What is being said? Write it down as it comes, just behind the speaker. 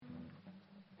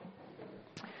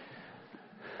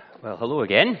Well, hello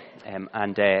again,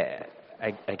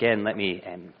 again, let me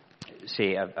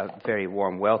say a very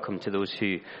warm welcome to those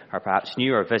who are perhaps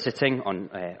new or visiting on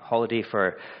holiday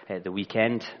for the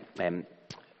weekend.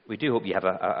 We do hope you have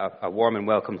a warm and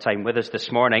welcome time with us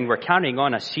this morning. We're carrying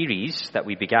on a series that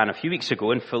we began a few weeks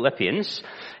ago in Philippians,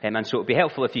 and so it would be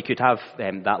helpful if you could have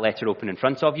that letter open in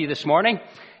front of you this morning.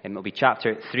 It'll be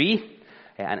chapter 3,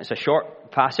 and it's a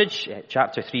short passage,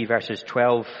 chapter 3, verses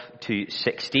 12 to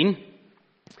 16.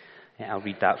 I'll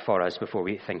read that for us before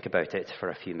we think about it for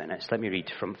a few minutes. Let me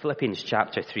read from Philippians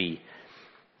chapter 3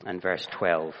 and verse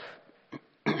 12.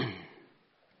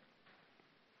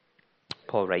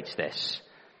 Paul writes this: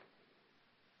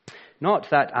 "Not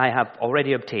that I have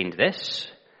already obtained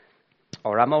this,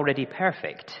 or am already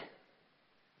perfect,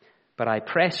 but I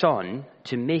press on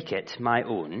to make it my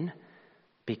own,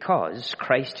 because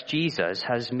Christ Jesus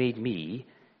has made me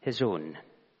his own.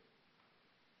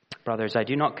 Brothers, I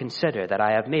do not consider that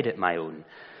I have made it my own,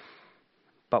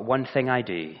 but one thing I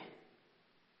do,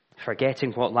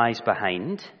 forgetting what lies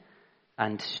behind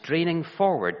and straining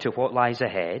forward to what lies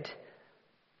ahead,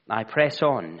 I press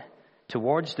on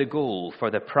towards the goal for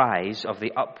the prize of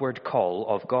the upward call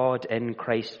of God in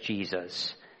Christ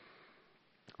Jesus.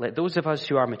 Let those of us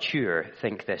who are mature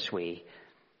think this way,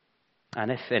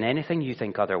 and if in anything you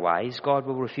think otherwise, God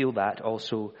will reveal that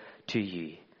also to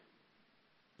you.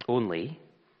 Only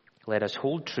let us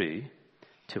hold true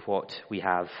to what we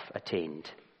have attained."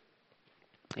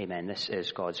 Amen. This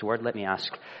is God's word. Let me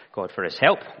ask God for his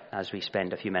help as we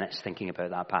spend a few minutes thinking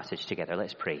about that passage together.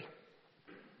 Let's pray.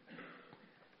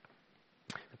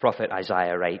 The prophet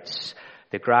Isaiah writes,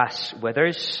 "The grass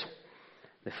withers,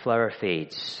 the flower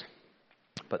fades,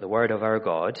 but the word of our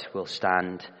God will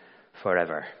stand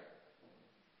forever."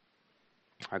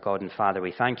 Our God and Father,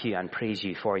 we thank you and praise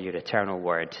you for your eternal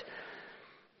word,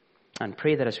 and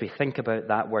pray that as we think about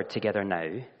that word together now,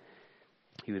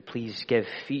 you would please give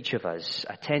each of us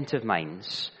attentive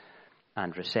minds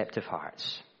and receptive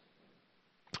hearts.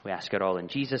 We ask it all in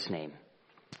Jesus' name.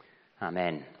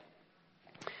 Amen.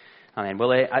 Amen.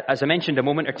 Well, as I mentioned a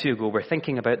moment or two ago, we're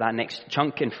thinking about that next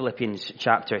chunk in Philippians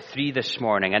chapter 3 this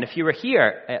morning. And if you were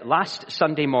here last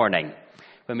Sunday morning,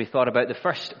 when we thought about the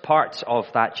first part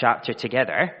of that chapter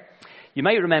together, you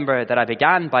might remember that I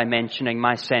began by mentioning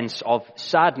my sense of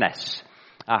sadness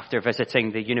after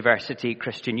visiting the university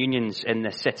Christian unions in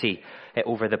the city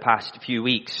over the past few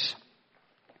weeks.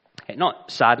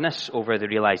 Not sadness over the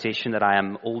realization that I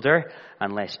am older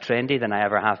and less trendy than I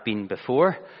ever have been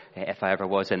before, if I ever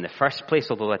was in the first place,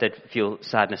 although I did feel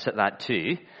sadness at that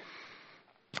too,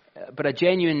 but a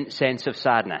genuine sense of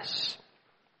sadness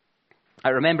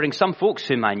at remembering some folks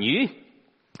whom I knew,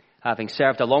 having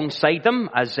served alongside them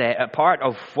as a part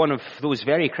of one of those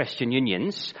very Christian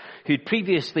unions who'd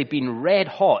previously been red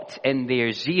hot in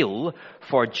their zeal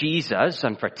for Jesus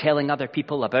and for telling other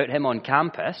people about him on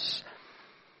campus,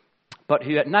 but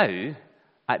who now,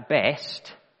 at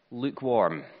best,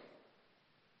 lukewarm.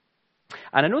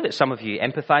 And I know that some of you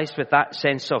empathized with that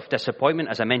sense of disappointment,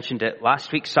 as I mentioned it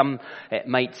last week. Some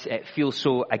might feel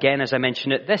so again as I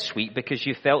mentioned it this week because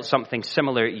you felt something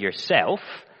similar yourself.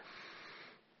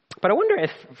 But I wonder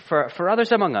if, for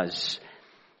others among us,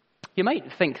 you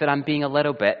might think that I'm being a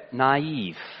little bit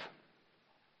naive.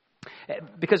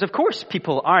 Because, of course,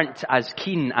 people aren't as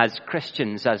keen as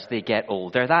Christians as they get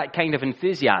older. That kind of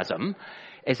enthusiasm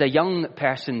is a young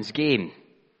person's game.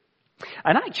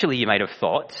 And actually, you might have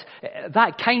thought,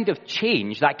 that kind of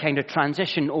change, that kind of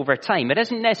transition over time, it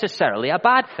isn't necessarily a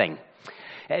bad thing.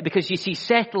 Because you see,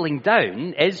 settling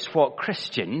down is what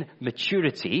Christian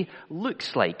maturity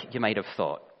looks like, you might have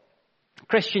thought.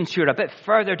 Christians who are a bit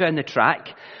further down the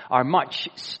track are much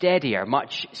steadier,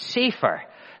 much safer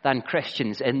than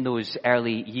Christians in those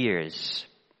early years.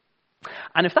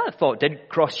 And if that thought did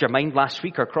cross your mind last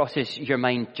week or crosses your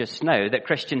mind just now, that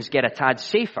Christians get a tad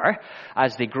safer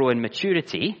as they grow in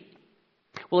maturity,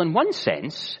 well, in one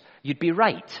sense, you'd be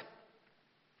right.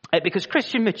 Because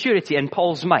Christian maturity in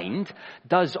Paul's mind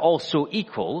does also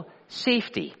equal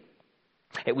safety.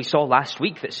 We saw last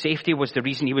week that safety was the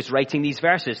reason he was writing these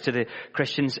verses to the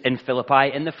Christians in Philippi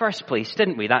in the first place,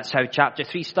 didn't we? That's how chapter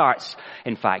 3 starts,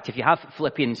 in fact. If you have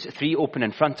Philippians 3 open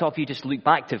in front of you, just look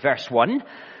back to verse 1.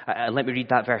 Let me read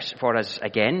that verse for us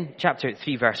again. Chapter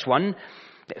 3, verse 1.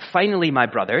 "Finally, my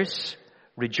brothers,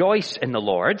 rejoice in the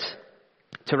Lord.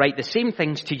 To write the same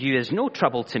things to you is no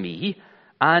trouble to me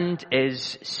and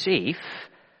is safe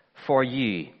for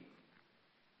you."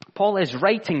 Paul is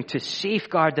writing to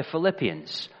safeguard the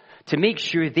Philippians, to make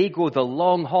sure they go the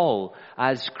long haul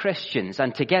as Christians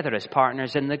and together as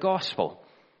partners in the gospel.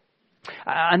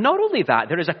 And not only that,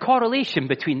 there is a correlation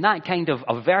between that kind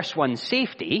of verse 1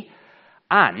 safety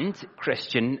and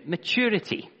Christian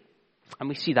maturity. And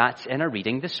we see that in our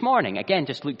reading this morning. Again,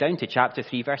 just look down to chapter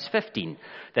 3, verse 15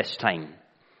 this time,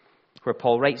 where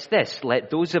Paul writes this: "Let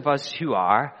those of us who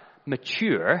are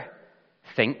mature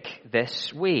think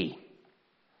this way."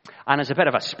 And as a bit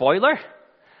of a spoiler,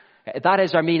 that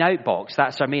is our main outbox.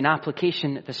 That's our main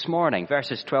application this morning.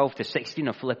 Verses 12 to 16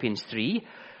 of Philippians 3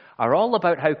 are all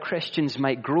about how Christians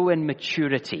might grow in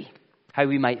maturity, how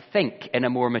we might think in a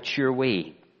more mature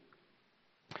way.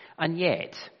 And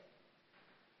yet,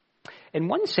 in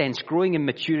one sense, growing in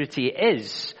maturity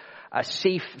is a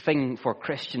safe thing for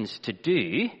Christians to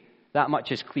do. That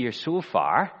much is clear so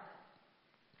far.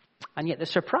 And yet the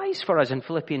surprise for us in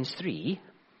Philippians 3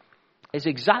 is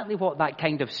exactly what that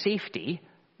kind of safety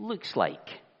looks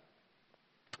like.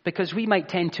 Because we might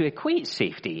tend to equate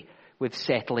safety with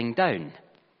settling down,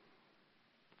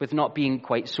 with not being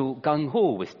quite so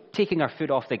gung-ho, with taking our foot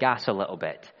off the gas a little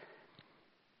bit.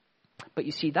 But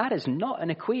you see, that is not an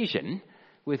equation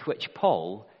with which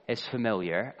Paul is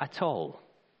familiar at all.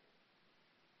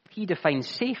 He defines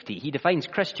safety, he defines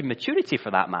Christian maturity for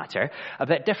that matter, a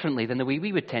bit differently than the way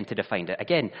we would tend to define it.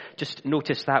 Again, just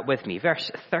notice that with me.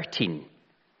 Verse 13.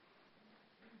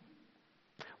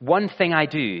 "One thing I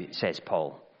do," says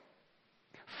Paul,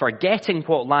 "forgetting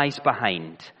what lies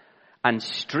behind and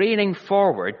straining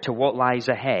forward to what lies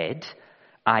ahead,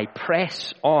 I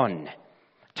press on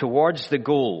towards the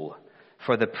goal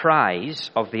for the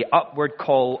prize of the upward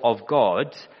call of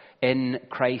God in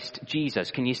Christ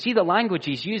Jesus." Can you see the language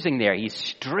he's using there? He's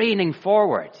straining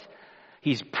forward.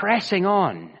 He's pressing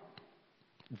on.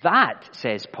 That,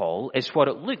 says Paul, is what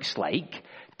it looks like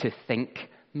to think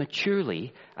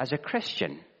maturely as a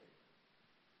Christian.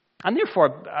 And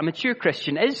therefore, a mature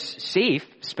Christian is safe,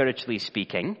 spiritually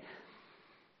speaking,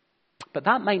 but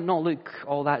that might not look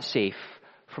all that safe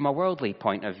from a worldly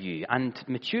point of view. And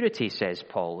maturity, says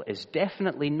Paul, is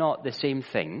definitely not the same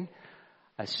thing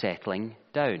as settling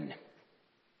down.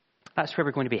 That's where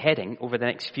we're going to be heading over the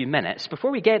next few minutes.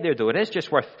 Before we get there, though, it is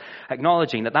just worth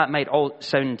acknowledging that might all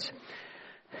sound,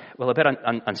 well, a bit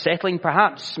unsettling,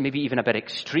 perhaps, maybe even a bit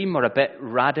extreme or a bit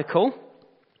radical.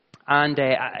 And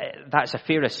that's a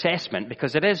fair assessment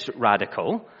because it is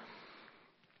radical.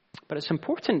 But it's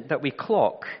important that we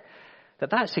clock that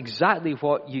that's exactly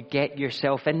what you get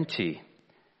yourself into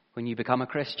when you become a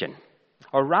Christian.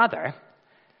 Or rather,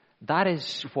 that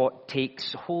is what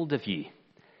takes hold of you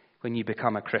when you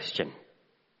become a Christian.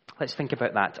 Let's think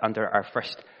about that under our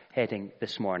first heading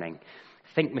this morning.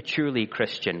 Think maturely,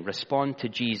 Christian. Respond to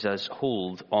Jesus'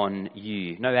 hold on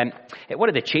you. Now, one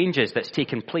of the changes that's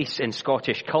taken place in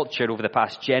Scottish culture over the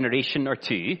past generation or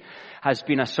two has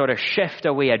been a sort of shift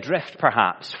away, a drift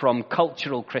perhaps, from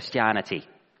cultural Christianity.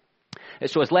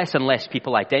 So as less and less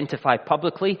people identify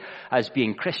publicly as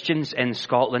being Christians in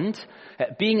Scotland,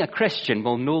 being a Christian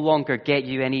will no longer get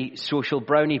you any social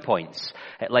brownie points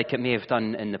like it may have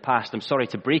done in the past. I'm sorry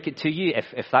to break it to you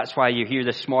if that's why you're here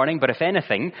this morning, but if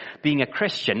anything, being a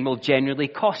Christian will generally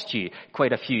cost you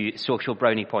quite a few social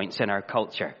brownie points in our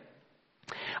culture.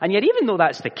 And yet, even though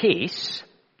that's the case,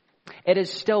 it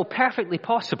is still perfectly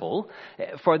possible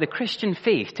for the Christian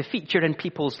faith to feature in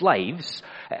people's lives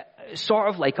sort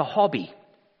of like a hobby.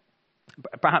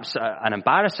 Perhaps an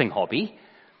embarrassing hobby,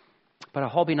 but a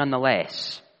hobby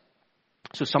nonetheless.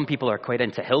 So some people are quite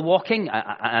into hill walking,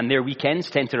 and their weekends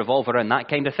tend to revolve around that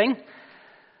kind of thing.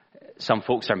 Some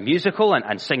folks are musical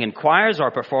and sing in choirs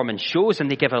or perform in shows,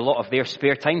 and they give a lot of their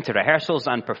spare time to rehearsals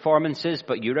and performances,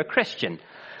 but you're a Christian.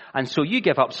 And so you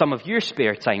give up some of your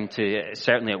spare time to,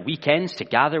 certainly at weekends, to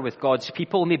gather with God's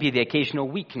people, maybe the occasional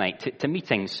weeknight to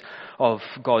meetings of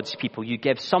God's people. You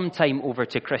give some time over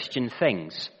to Christian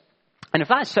things. And if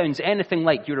that sounds anything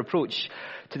like your approach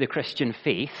to the Christian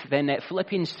faith, then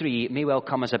Philippians 3 may well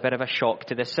come as a bit of a shock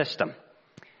to the system.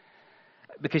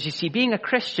 Because you see, being a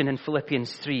Christian in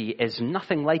Philippians 3 is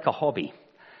nothing like a hobby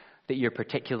that you're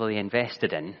particularly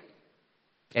invested in.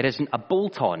 It isn't a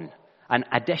bolt-on, an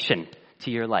addition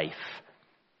to your life.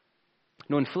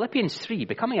 No, in Philippians 3,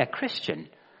 becoming a Christian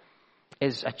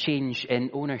is a change in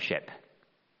ownership.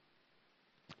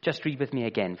 Just read with me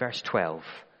again, verse 12.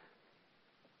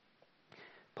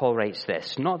 Paul writes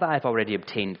this: "Not that I've already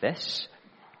obtained this,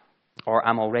 or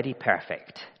am already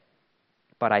perfect,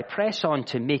 but I press on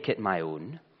to make it my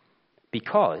own,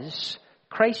 because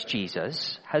Christ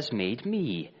Jesus has made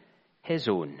me his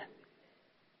own."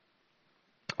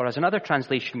 Or as another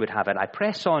translation would have it, I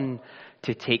press on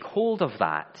to take hold of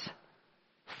that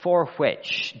for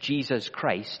which Jesus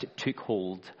Christ took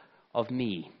hold of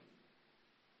me.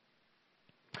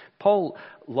 Paul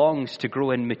longs to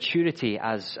grow in maturity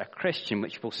as a Christian,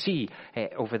 which we'll see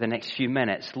over the next few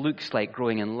minutes looks like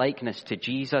growing in likeness to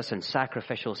Jesus and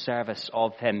sacrificial service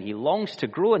of him. He longs to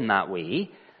grow in that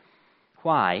way.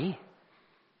 Why?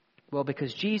 Well,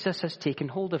 because Jesus has taken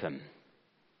hold of him.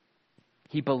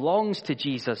 He belongs to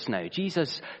Jesus now.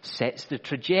 Jesus sets the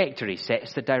trajectory,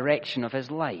 sets the direction of his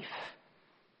life.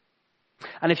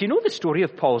 And if you know the story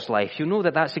of Paul's life, you'll know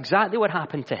that that's exactly what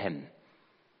happened to him.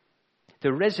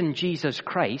 The risen Jesus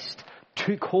Christ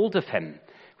took hold of him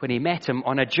when he met him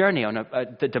on a journey on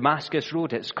the Damascus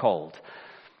Road, it's called,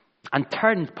 and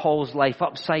turned Paul's life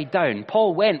upside down.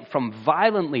 Paul went from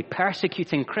violently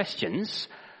persecuting Christians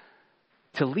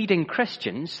to leading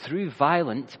Christians through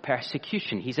violent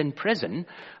persecution. He's in prison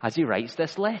as he writes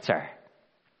this letter.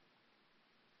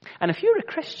 And if you're a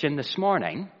Christian this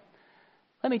morning,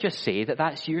 let me just say that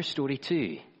that's your story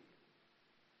too.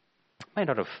 It might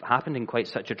not have happened in quite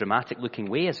such a dramatic-looking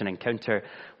way as an encounter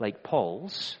like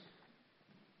Paul's,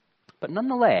 but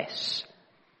nonetheless,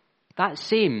 that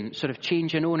same sort of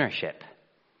change in ownership,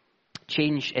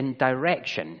 change in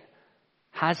direction,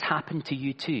 has happened to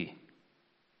you too.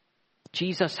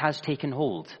 Jesus has taken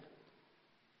hold.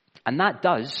 And that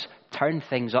does turn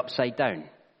things upside down.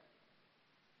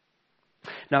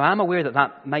 Now, I'm aware that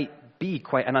that might be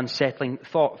quite an unsettling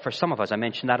thought for some of us. I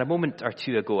mentioned that a moment or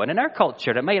two ago. And in our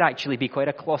culture, it might actually be quite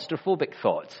a claustrophobic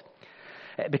thought.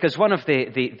 Because one of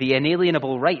the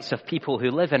inalienable rights of people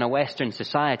who live in a Western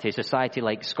society, a society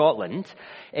like Scotland,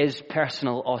 is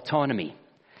personal autonomy,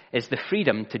 is the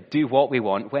freedom to do what we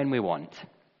want when we want.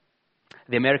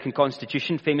 The American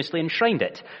Constitution famously enshrined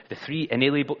it. The three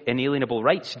inalienable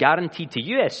rights guaranteed to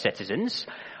U.S. citizens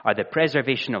are the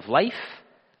preservation of life,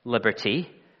 liberty,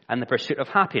 and the pursuit of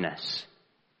happiness.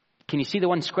 Can you see the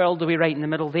one squirreled away right in the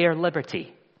middle there?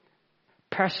 Liberty,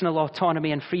 personal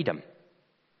autonomy, and freedom.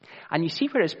 And you see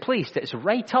where it's placed. It's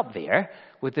right up there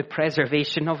with the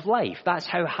preservation of life. That's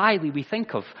how highly we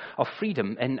think of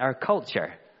freedom in our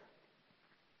culture.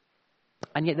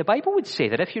 And yet the Bible would say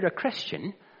that if you're a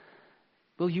Christian,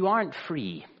 well, you aren't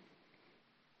free.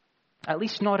 At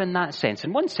least not in that sense.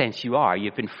 In one sense you are.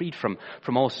 You've been freed from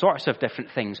all sorts of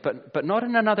different things, but not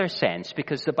in another sense,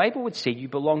 because the Bible would say you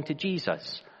belong to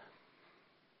Jesus.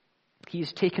 He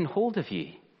has taken hold of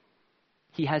you.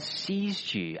 He has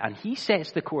seized you, and he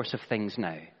sets the course of things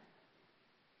now.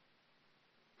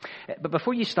 But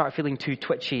before you start feeling too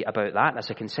twitchy about that,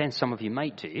 as I can sense some of you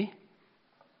might do,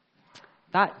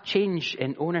 that change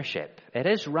in ownership, it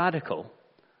is radical,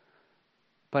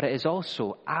 but it is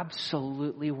also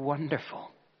absolutely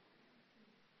wonderful.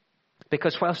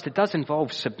 Because whilst it does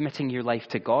involve submitting your life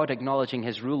to God, acknowledging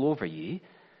his rule over you,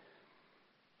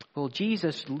 well,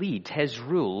 Jesus' lead, his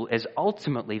rule, is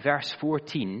ultimately, verse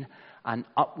 14, an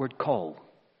upward call.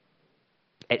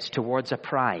 It's towards a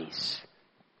prize.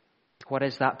 What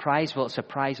is that prize? Well, it's a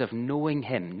prize of knowing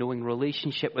him, knowing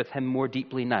relationship with him more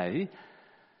deeply now,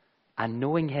 and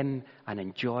knowing him and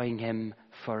enjoying him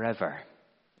forever.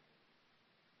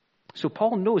 So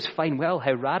Paul knows fine well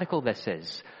how radical this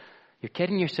is. You're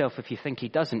kidding yourself if you think he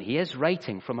doesn't. He is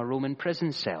writing from a Roman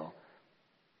prison cell.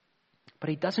 But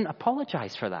he doesn't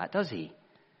apologize for that, does he?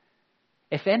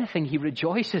 If anything, he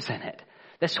rejoices in it.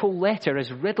 This whole letter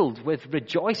is riddled with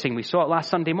rejoicing. We saw it last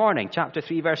Sunday morning, chapter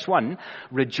 3, verse 1.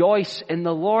 Rejoice in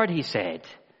the Lord, he said.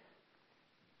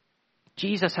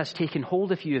 Jesus has taken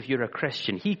hold of you if you're a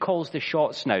Christian. He calls the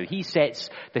shots now. He sets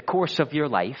the course of your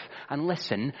life. And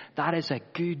listen, that is a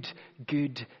good,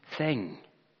 good thing.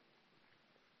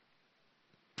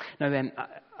 Now,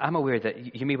 I'm aware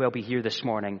that you may well be here this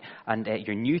morning and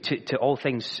you're new to all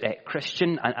things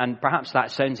Christian, and perhaps that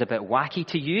sounds a bit wacky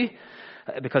to you,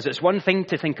 because it's one thing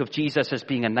to think of Jesus as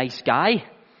being a nice guy,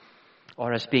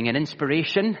 or as being an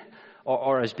inspiration,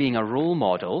 or as being a role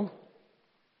model,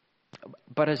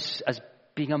 but as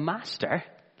being a master,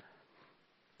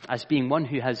 as being one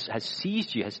who has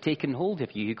seized you, has taken hold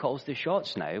of you, who calls the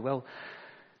shots now, well,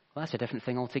 that's a different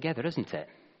thing altogether, isn't it?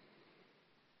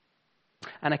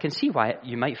 And I can see why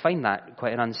you might find that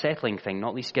quite an unsettling thing,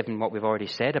 not least given what we've already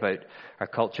said about our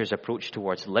culture's approach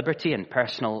towards liberty and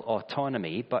personal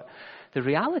autonomy. But the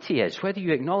reality is, whether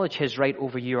you acknowledge his right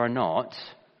over you or not,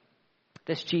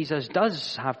 this Jesus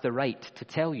does have the right to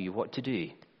tell you what to do.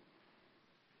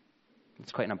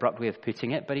 It's quite an abrupt way of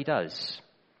putting it, but he does.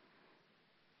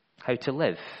 How to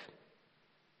live,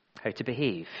 how to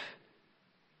behave.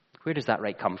 Where does that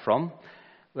right come from?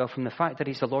 Well, from the fact that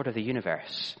he's the Lord of the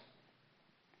universe.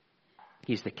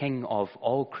 He's the King of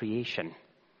all creation.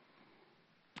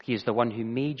 He is the one who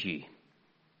made you,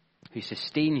 who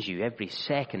sustains you every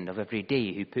second of every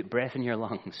day, who put breath in your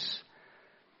lungs.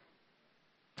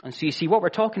 And so you see, what we're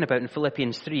talking about in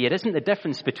Philippians 3, it isn't the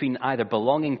difference between either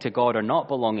belonging to God or not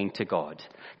belonging to God.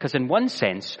 Because in one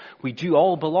sense, we do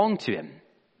all belong to him.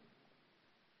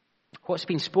 What's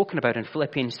been spoken about in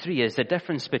Philippians 3 is the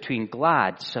difference between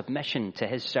glad submission to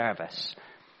his service.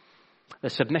 The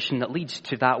submission that leads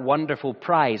to that wonderful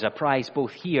prize, a prize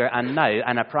both here and now,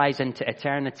 and a prize into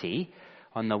eternity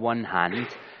on the one hand,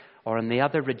 or on the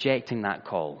other, rejecting that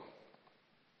call,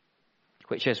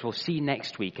 which, as we'll see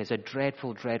next week, is a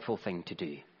dreadful, dreadful thing to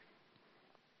do,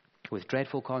 with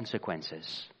dreadful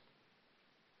consequences.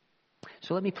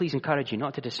 So let me please encourage you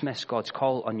not to dismiss God's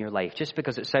call on your life just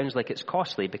because it sounds like it's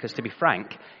costly, because to be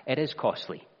frank, it is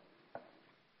costly.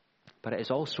 But it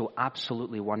is also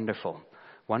absolutely wonderful.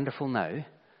 Wonderful now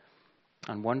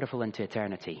and wonderful into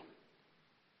eternity.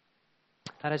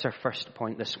 That is our first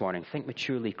point this morning. Think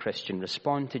maturely, Christian.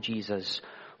 Respond to Jesus'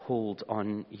 hold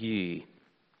on you.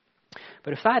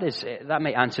 But if that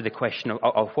might answer the question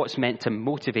of what's meant to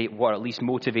motivate, what at least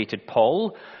motivated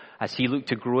Paul as he looked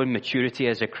to grow in maturity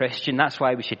as a Christian. That's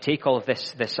why we should take all of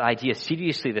this idea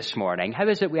seriously this morning. How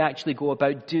is it we actually go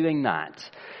about doing that?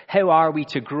 How are we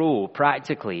to grow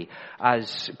practically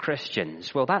as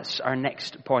Christians? Well, that's our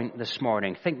next point this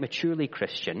morning. Think maturely,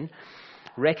 Christian.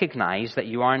 Recognize that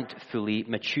you aren't fully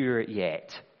mature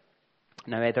yet.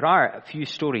 Now, there are a few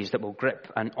stories that will grip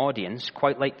an audience,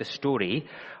 quite like the story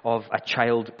of a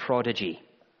child prodigy.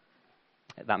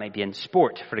 That might be in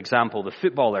sport, for example, the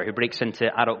footballer who breaks into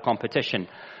adult competition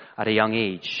at a young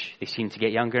age. They seem to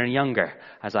get younger and younger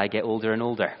as I get older and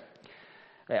older.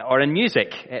 Or in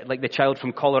music, like the child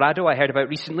from Colorado I heard about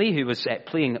recently who was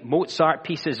playing Mozart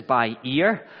pieces by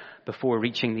ear before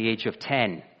reaching the age of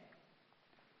 10.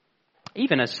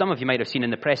 Even as some of you might have seen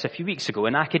in the press a few weeks ago,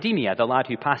 in academia, the lad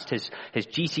who passed his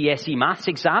GCSE maths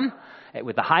exam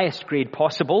with the highest grade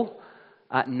possible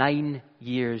at 9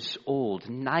 years old.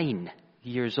 9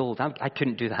 years old. I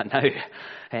couldn't do that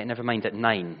now. Never mind at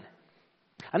 9.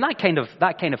 And that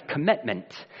kind of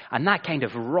commitment and that kind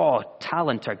of raw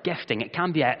talent or gifting, it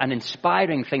can be an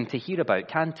inspiring thing to hear about,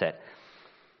 can't it?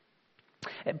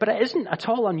 But it isn't at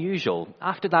all unusual,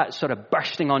 after that sort of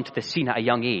bursting onto the scene at a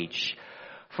young age,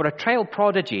 for a child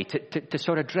prodigy to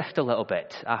sort of drift a little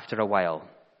bit after a while,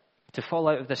 to fall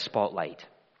out of the spotlight,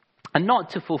 and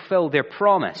not to fulfill their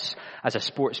promise as a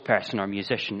sports person or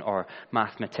musician or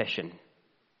mathematician.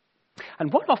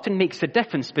 And what often makes the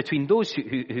difference between those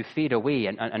who fade away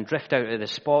and drift out of the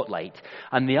spotlight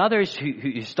and the others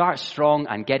who start strong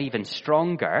and get even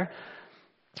stronger,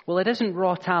 well, it isn't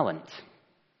raw talent.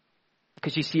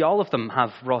 Because you see, all of them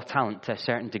have raw talent to a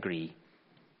certain degree.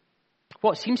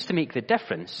 What seems to make the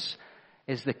difference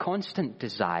is the constant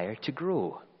desire to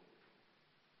grow.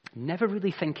 Never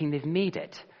really thinking they've made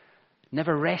it.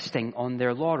 Never resting on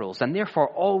their laurels, and therefore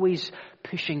always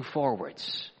pushing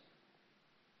forwards.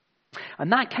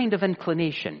 And that kind of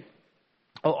inclination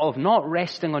of not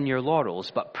resting on your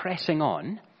laurels but pressing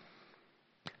on,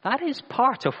 that is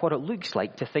part of what it looks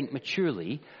like to think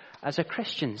maturely as a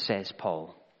Christian, says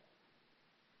Paul.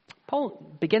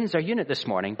 Paul begins our unit this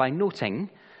morning by noting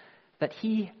that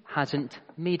he hasn't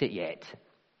made it yet. I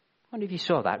wonder if you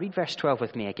saw that. Read verse 12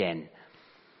 with me again.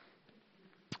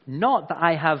 Not that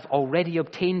I have already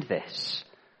obtained this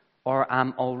or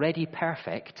am already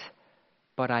perfect,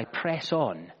 but I press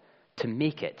on to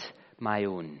make it my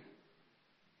own.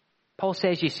 Paul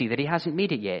says, you see, that he hasn't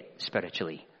made it yet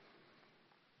spiritually.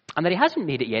 And that he hasn't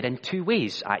made it yet in two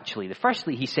ways, actually.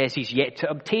 Firstly, he says he's yet to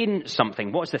obtain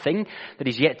something. What's the thing that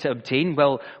he's yet to obtain?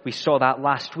 Well, we saw that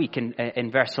last week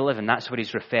in verse 11. That's what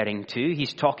he's referring to.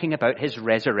 He's talking about his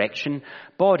resurrection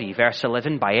body. Verse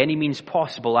 11, by any means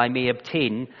possible, I may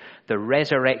obtain the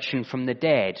resurrection from the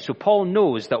dead. So Paul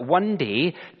knows that one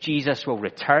day Jesus will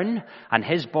return and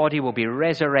his body will be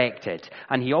resurrected.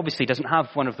 And he obviously doesn't have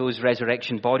one of those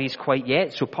resurrection bodies quite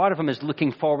yet. So part of him is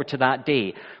looking forward to that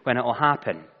day when it will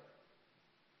happen.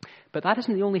 But that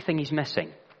isn't the only thing he's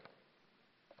missing.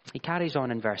 He carries on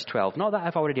in verse 12. Not that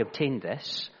I've already obtained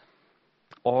this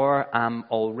or am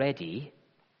already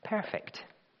perfect.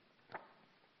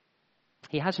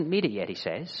 He hasn't made it yet, he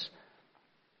says,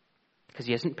 because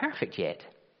he isn't perfect yet.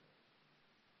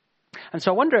 And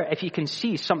so I wonder if you can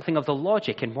see something of the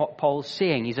logic in what Paul's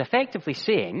saying. He's effectively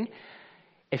saying,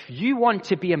 if you want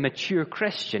to be a mature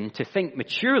Christian, to think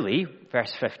maturely,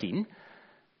 verse 15,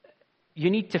 you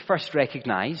need to first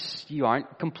recognize you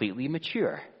aren't completely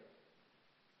mature.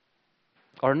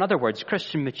 Or in other words,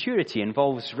 Christian maturity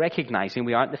involves recognizing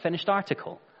we aren't the finished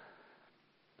article.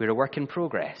 We're a work in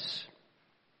progress.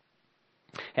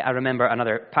 I remember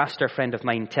another pastor friend of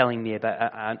mine telling me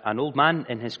about an old man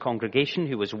in his congregation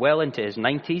who was well into his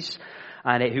 90s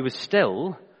and who was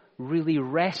still really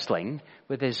wrestling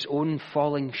with his own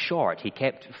falling short. He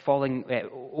kept falling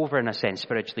over, in a sense,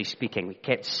 spiritually speaking. He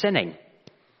kept sinning.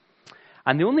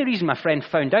 And the only reason my friend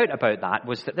found out about that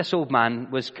was that this old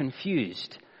man was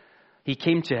confused. He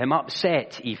came to him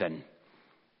upset even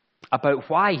about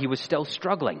why he was still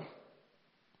struggling.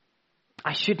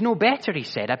 I should know better, he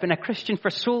said. I've been a Christian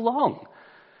for so long.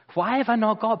 Why have I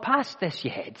not got past this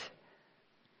yet?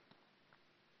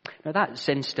 Now that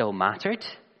sin still mattered.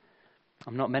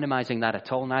 I'm not minimizing that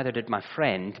at all, neither did my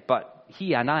friend, but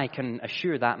he and I can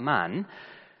assure that man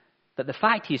that the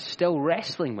fact he's still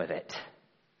wrestling with it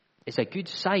is a good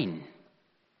sign.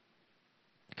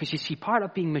 Because you see, part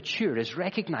of being mature is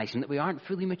recognizing that we aren't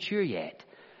fully mature yet.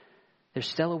 There's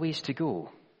still a ways to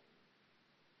go.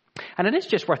 And it is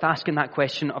just worth asking that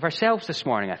question of ourselves this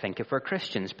morning, I think, if we're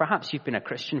Christians. Perhaps you've been a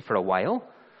Christian for a while.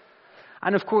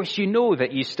 And of course, you know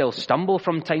that you still stumble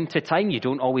from time to time. You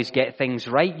don't always get things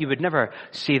right. You would never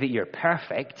say that you're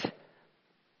perfect.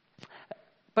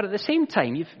 But at the same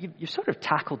time, you've sort of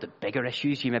tackled the bigger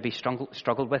issues you maybe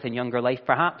struggled with in younger life,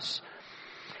 perhaps.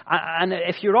 And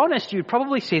if you're honest, you'd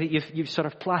probably say that you've sort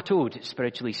of plateaued,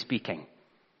 spiritually speaking.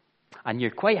 And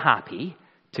you're quite happy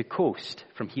to coast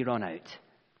from here on out.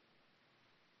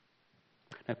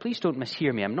 Now, please don't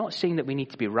mishear me. I'm not saying that we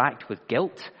need to be racked with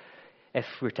guilt if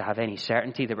we're to have any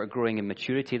certainty that we're growing in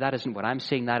maturity. That isn't what I'm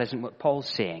saying. That isn't what Paul's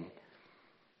saying.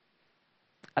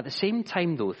 At the same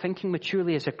time, though, thinking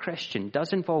maturely as a Christian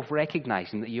does involve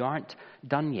recognizing that you aren't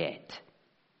done yet.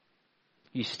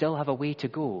 You still have a way to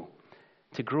go,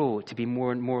 to grow, to be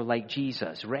more and more like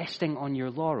Jesus. Resting on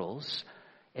your laurels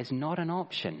is not an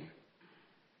option.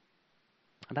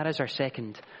 And that is our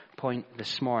second point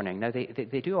this morning. Now,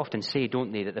 they do often say,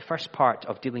 don't they, that the first part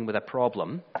of dealing with a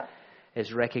problem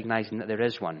is recognizing that there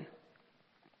is one.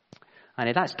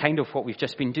 And that's kind of what we've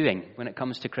just been doing when it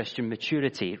comes to Christian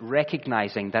maturity,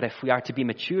 recognizing that if we are to be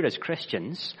mature as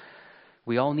Christians,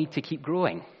 we all need to keep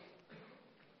growing.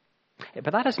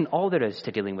 But that isn't all there is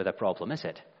to dealing with a problem, is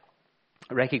it?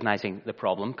 Recognizing the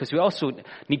problem, because we also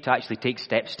need to actually take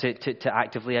steps to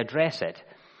actively address it.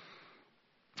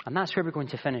 And that's where we're going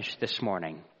to finish this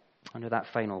morning, under that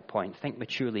final point. Think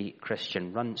maturely,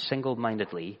 Christian. Run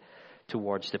single-mindedly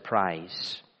towards the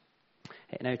prize.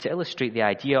 Now, to illustrate the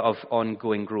idea of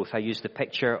ongoing growth, I used the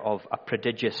picture of a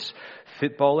prodigious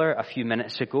footballer a few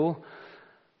minutes ago.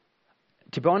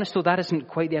 To be honest, though, that isn't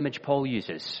quite the image Paul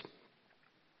uses.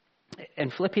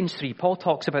 In Philippians 3, Paul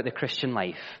talks about the Christian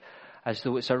life as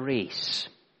though it's a race,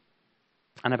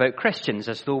 and about Christians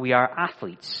as though we are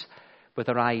athletes with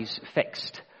our eyes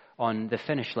fixed on the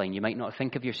finish line. You might not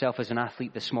think of yourself as an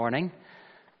athlete this morning.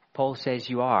 Paul says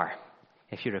you are,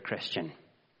 if you're a Christian.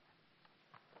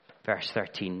 Verse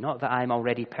 13, not that I'm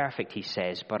already perfect, he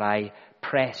says, but I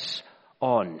press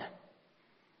on.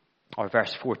 Or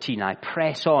verse 14, I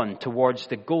press on towards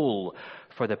the goal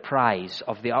for the prize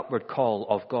of the upward call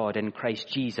of God in Christ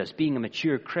Jesus. Being a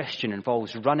mature Christian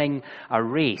involves running a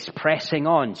race, pressing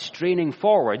on, straining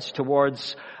forwards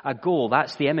towards a goal.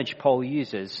 That's the image Paul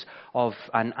uses of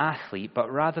an athlete.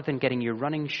 But rather than getting your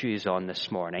running shoes on this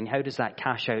morning, how does that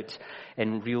cash out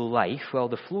in real life? Well,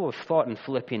 the flow of thought in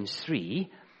Philippians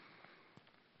 3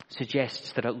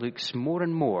 suggests that it looks more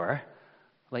and more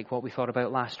like what we thought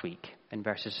about last week in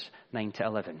verses 9 to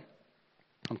 11.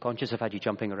 I'm conscious I've had you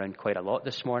jumping around quite a lot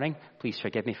this morning. Please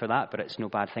forgive me for that, but it's no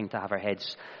bad thing to have our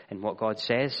heads in what God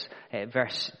says.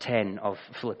 Verse 10 of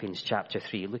Philippians chapter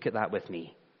 3. Look at that with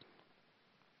me.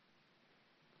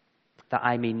 That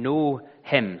I may know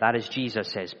him, that is Jesus,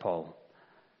 says Paul,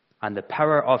 and the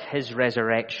power of his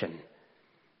resurrection,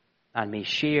 and may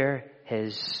share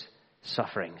his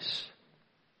sufferings.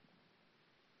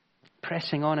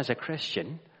 Pressing on as a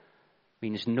Christian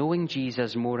means knowing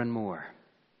Jesus more and more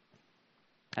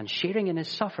and sharing in his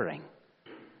suffering,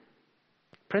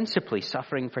 principally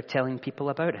suffering for telling people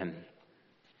about him.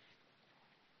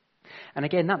 And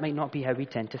again, that might not be how we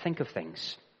tend to think of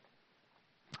things,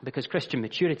 because Christian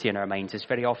maturity in our minds is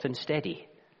very often steady.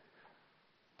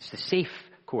 It's the safe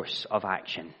course of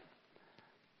action.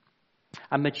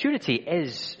 And maturity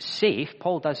is safe.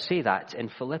 Paul does say that in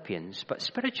Philippians. But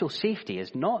spiritual safety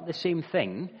is not the same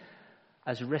thing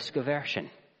as risk aversion.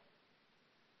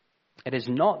 It is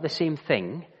not the same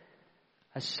thing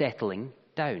as settling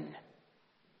down.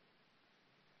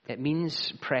 It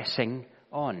means pressing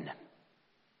on.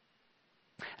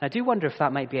 And I do wonder if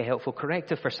that might be a helpful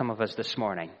corrective for some of us this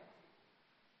morning.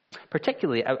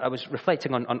 Particularly, I was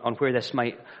reflecting on where this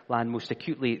might land most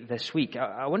acutely this week.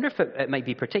 I wonder if it might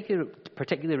be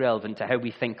particularly relevant to how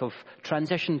we think of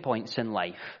transition points in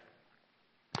life.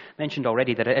 mentioned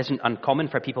already that it isn't uncommon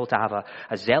for people to have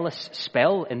a zealous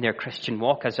spell in their Christian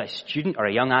walk as a student or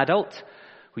a young adult,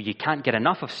 where you can't get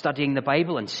enough of studying the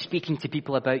Bible and speaking to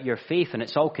people about your faith, and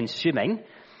it's all consuming.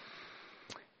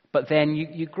 But then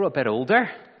you grow a bit older,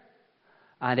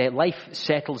 and life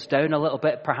settles down a little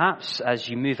bit, perhaps, as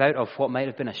you move out of what might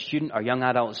have been a student or young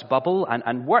adult's bubble,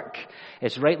 and work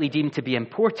is rightly deemed to be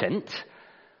important,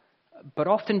 but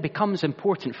often becomes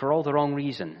important for all the wrong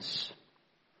reasons.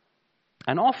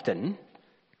 And often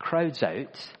crowds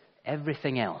out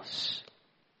everything else.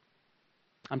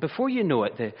 And before you know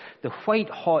it, the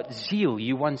white-hot zeal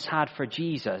you once had for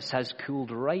Jesus has cooled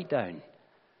right down.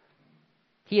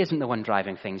 He isn't the one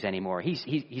driving things anymore.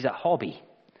 He's a hobby.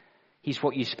 He's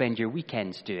what you spend your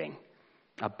weekends doing,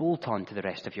 a bolt-on to the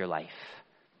rest of your life.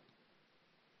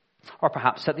 Or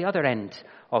perhaps at the other end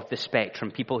of the spectrum,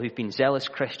 people who've been zealous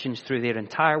Christians through their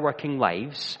entire working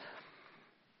lives,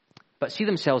 but see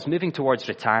themselves moving towards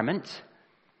retirement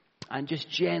and just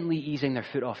gently easing their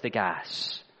foot off the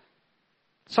gas.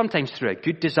 Sometimes through a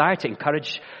good desire to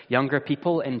encourage younger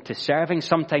people into serving,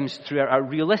 sometimes through a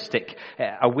realistic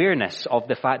awareness of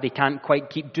the fact they can't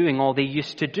quite keep doing all they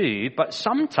used to do, but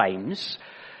sometimes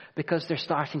because they're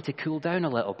starting to cool down a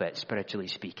little bit, spiritually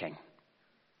speaking.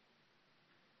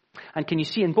 And can you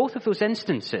see in both of those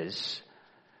instances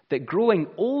that growing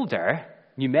older,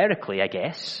 numerically I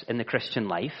guess, in the Christian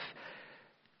life,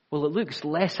 well, it looks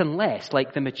less and less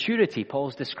like the maturity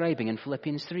Paul's describing in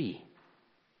Philippians 3.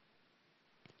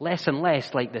 Less and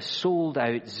less like the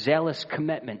sold-out, zealous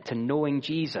commitment to knowing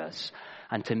Jesus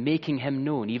and to making him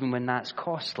known, even when that's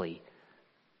costly.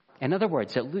 In other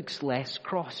words, it looks less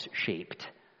cross-shaped.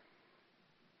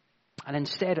 And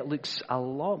instead, it looks a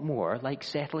lot more like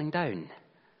settling down.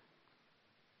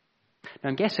 Now,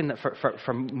 I'm guessing that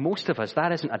for most of us,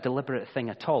 that isn't a deliberate thing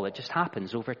at all. It just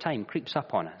happens over time, creeps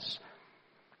up on us.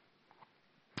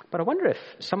 But I wonder if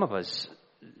some of us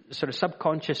sort of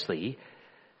subconsciously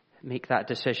make that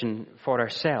decision for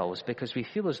ourselves because we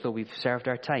feel as though we've served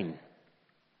our time.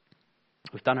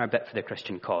 We've done our bit for the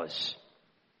Christian cause.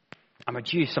 And we're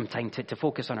due some time to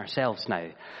focus on ourselves now.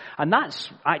 And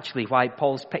that's actually why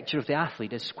Paul's picture of the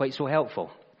athlete is quite so helpful.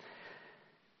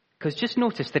 Because just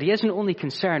notice that he isn't only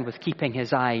concerned with keeping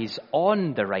his eyes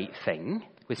on the right thing,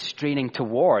 with straining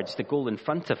towards the goal in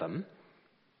front of him.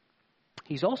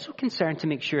 He's also concerned to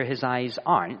make sure his eyes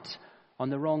aren't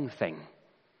on the wrong thing.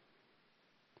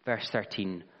 Verse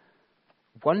 13,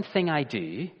 one thing I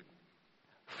do,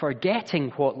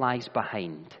 forgetting what lies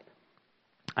behind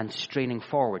and straining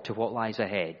forward to what lies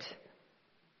ahead.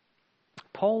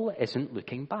 Paul isn't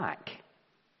looking back.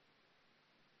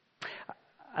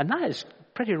 And that is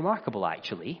pretty remarkable,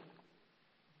 actually,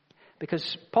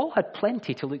 because Paul had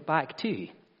plenty to look back to.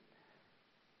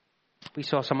 We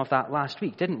saw some of that last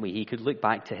week, didn't we? He could look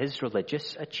back to his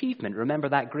religious achievement. Remember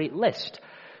that great list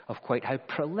of quite how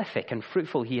prolific and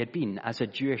fruitful he had been as a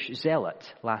Jewish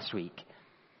zealot last week.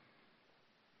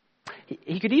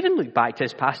 He could even look back to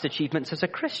his past achievements as a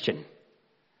Christian.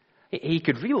 He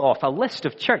could reel off a list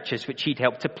of churches which he'd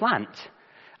helped to plant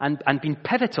and been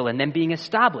pivotal in them being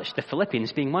established, the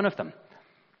Philippians being one of them.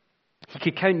 He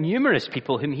could count numerous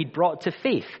people whom he'd brought to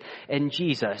faith in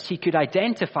Jesus. He could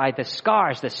identify the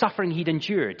scars, the suffering he'd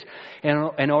endured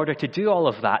in order to do all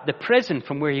of that. The prison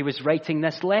from where he was writing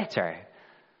this letter.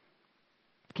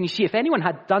 Can you see, if anyone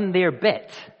had done their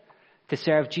bit to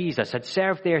serve Jesus, had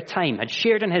served their time, had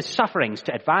shared in his sufferings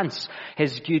to advance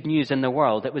his good news in the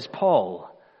world, it was Paul.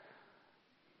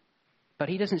 But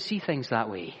he doesn't see things that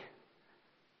way.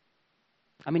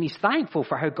 I mean, he's thankful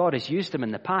for how God has used him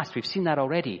in the past. We've seen that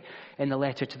already in the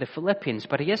letter to the Philippians.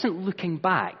 But he isn't looking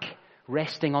back,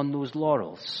 resting on those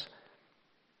laurels.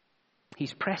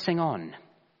 He's pressing on.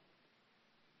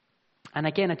 And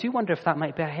again, I do wonder if that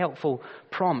might be a helpful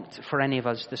prompt for any of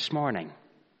us this morning.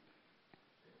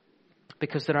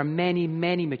 Because there are many,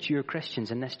 many mature Christians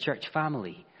in this church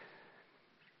family.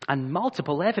 And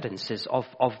multiple evidences of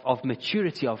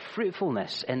maturity, of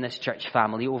fruitfulness in this church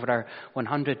family over our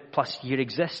 100 plus year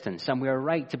existence. And we are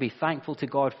right to be thankful to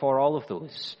God for all of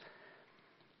those.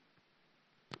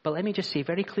 But let me just say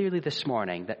very clearly this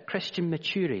morning that Christian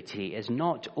maturity is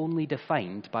not only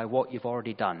defined by what you've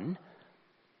already done,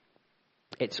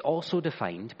 it's also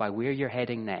defined by where you're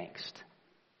heading next.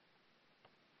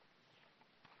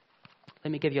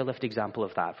 Let me give you a lived example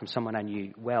of that from someone I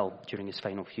knew well during his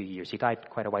final few years. He died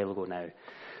quite a while ago now.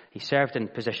 He served in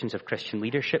positions of Christian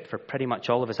leadership for pretty much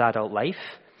all of his adult life.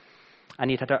 And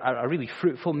he'd had a really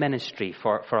fruitful ministry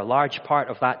for a large part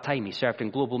of that time. He served in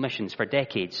global missions for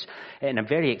decades in a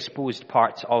very exposed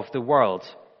part of the world.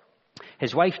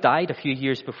 His wife died a few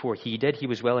years before he did. He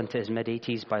was well into his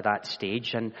mid-80s by that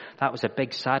stage, and that was a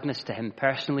big sadness to him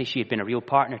personally. She had been a real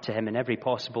partner to him in every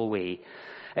possible way.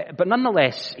 But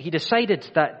nonetheless, he decided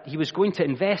that he was going to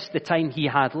invest the time he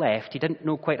had left. He didn't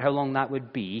know quite how long that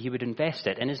would be. He would invest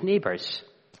it in his neighbours,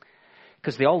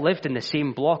 because they all lived in the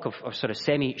same block of sort of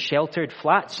semi-sheltered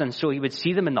flats, and so he would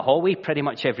see them in the hallway pretty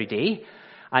much every day,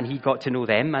 and he got to know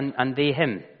them and they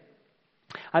him.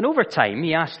 And over time,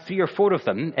 he asked 3 or 4 of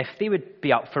them if they would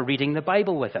be up for reading the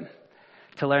Bible with him,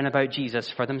 to learn about Jesus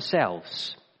for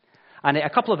themselves. And a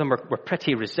couple of them were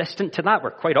pretty resistant to that,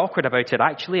 were quite awkward about it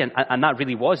actually, and that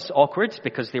really was awkward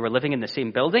because they were living in the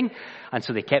same building, and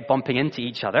so they kept bumping into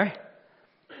each other.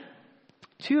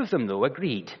 2 of them, though,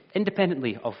 agreed,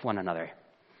 independently of one another.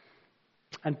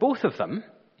 And both of them,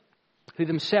 who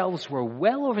themselves were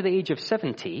well over the age of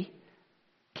 70,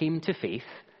 came to faith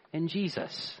in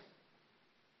Jesus.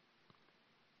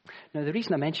 Now, the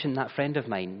reason I mention that friend of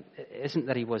mine isn't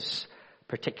that he was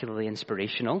particularly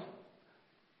inspirational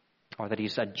or that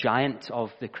he's a giant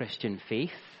of the Christian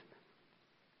faith.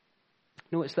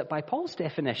 No, it's that by Paul's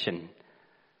definition,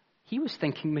 he was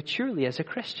thinking maturely as a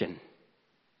Christian.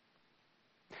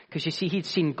 Because you see, he'd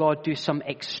seen God do some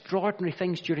extraordinary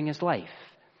things during his life.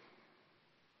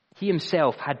 He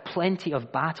himself had plenty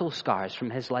of battle scars from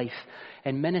his life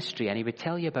in ministry, and he would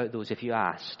tell you about those if you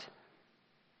asked.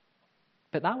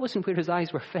 But that wasn't where his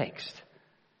eyes were fixed.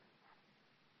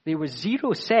 There was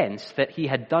zero sense that he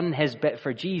had done his bit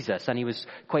for Jesus and he was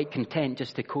quite content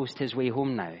just to coast his way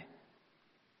home now.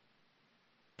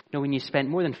 No, when you spent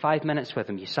more than 5 minutes with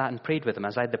him, you sat and prayed with him,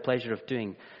 as I had the pleasure of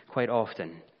doing quite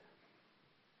often,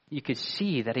 you could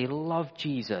see that he loved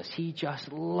Jesus. He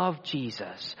just loved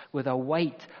Jesus with a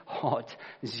white hot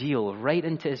zeal right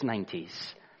into his 90s.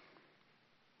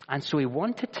 And so he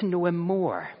wanted to know him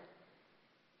more,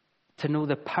 to know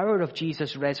the power of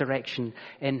Jesus' resurrection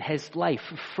in his life,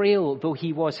 frail though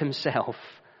he was himself.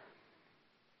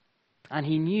 And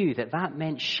he knew that that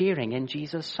meant sharing in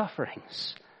Jesus'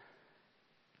 sufferings,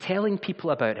 telling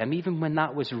people about him even when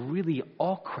that was really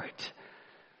awkward,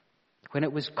 when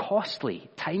it was costly,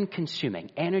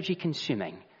 time-consuming,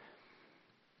 energy-consuming.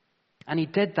 And he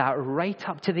did that right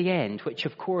up to the end, which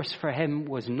of course for him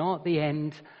was not the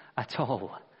end at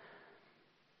all.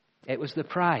 It was the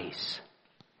prize,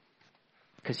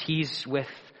 because he's with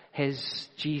his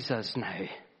Jesus now.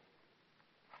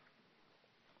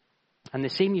 And the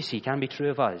same, you see, can be true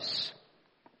of us.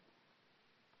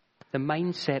 The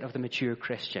mindset of the mature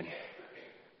Christian,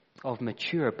 of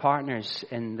mature partners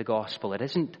in the gospel, it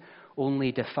isn't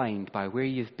only defined by where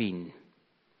you've been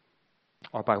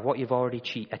or by what you've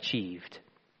already achieved,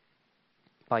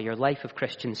 by your life of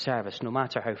Christian service, no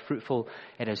matter how fruitful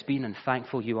it has been and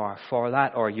thankful you are for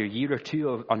that, or your year or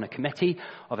two on a committee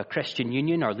of a Christian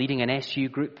union or leading an SU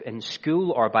group in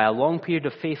school, or by a long period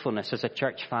of faithfulness as a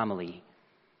church family.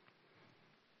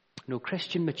 No,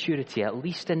 Christian maturity, at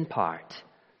least in part,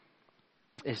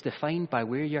 is defined by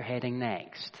where you're heading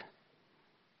next.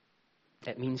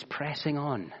 It means pressing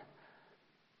on,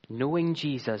 knowing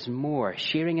Jesus more,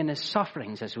 sharing in his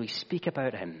sufferings as we speak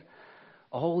about him,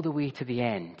 all the way to the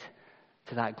end,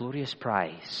 to that glorious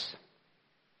prize.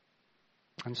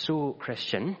 And so,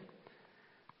 Christian,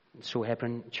 and so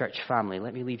Hebron Church family,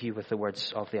 let me leave you with the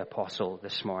words of the apostle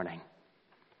this morning.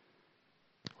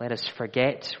 Let us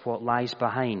forget what lies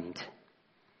behind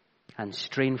and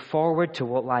strain forward to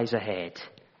what lies ahead,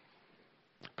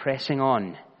 pressing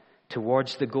on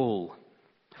towards the goal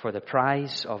for the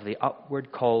prize of the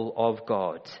upward call of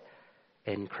God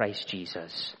in Christ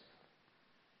Jesus.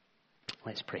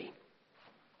 Let's pray.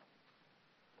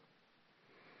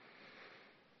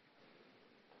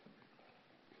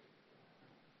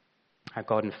 Our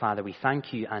God and Father, we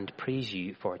thank you and praise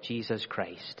you for Jesus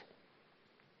Christ.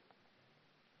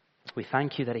 We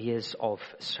thank you that he is of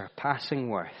surpassing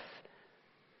worth.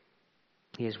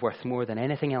 He is worth more than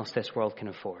anything else this world can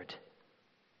afford.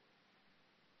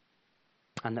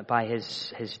 And that by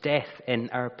his death in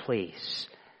our place,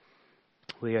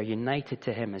 we are united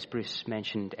to him, as Bruce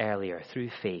mentioned earlier, through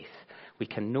faith. We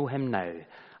can know him now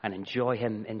and enjoy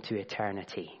him into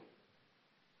eternity.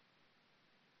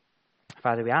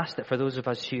 Father, we ask that for those of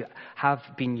us who have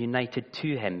been united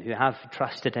to him, who have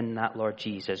trusted in that Lord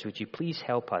Jesus, would you please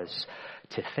help us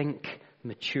to think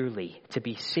maturely, to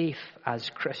be safe as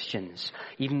Christians,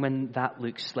 even when that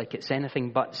looks like it's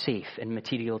anything but safe in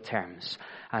material terms,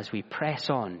 as we press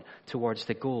on towards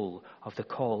the goal of the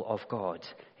call of God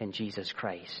in Jesus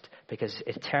Christ, because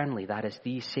eternally that is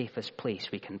the safest place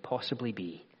we can possibly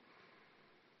be.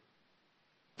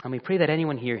 And we pray that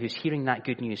anyone here who's hearing that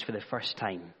good news for the first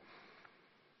time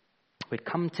would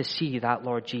come to see that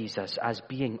Lord Jesus as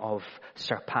being of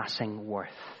surpassing worth,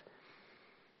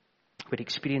 would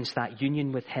experience that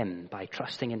union with him by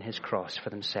trusting in his cross for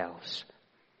themselves.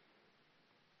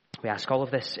 We ask all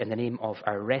of this in the name of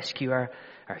our rescuer,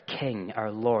 our King,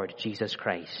 our Lord Jesus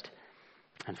Christ,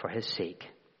 and for his sake.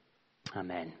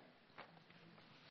 Amen.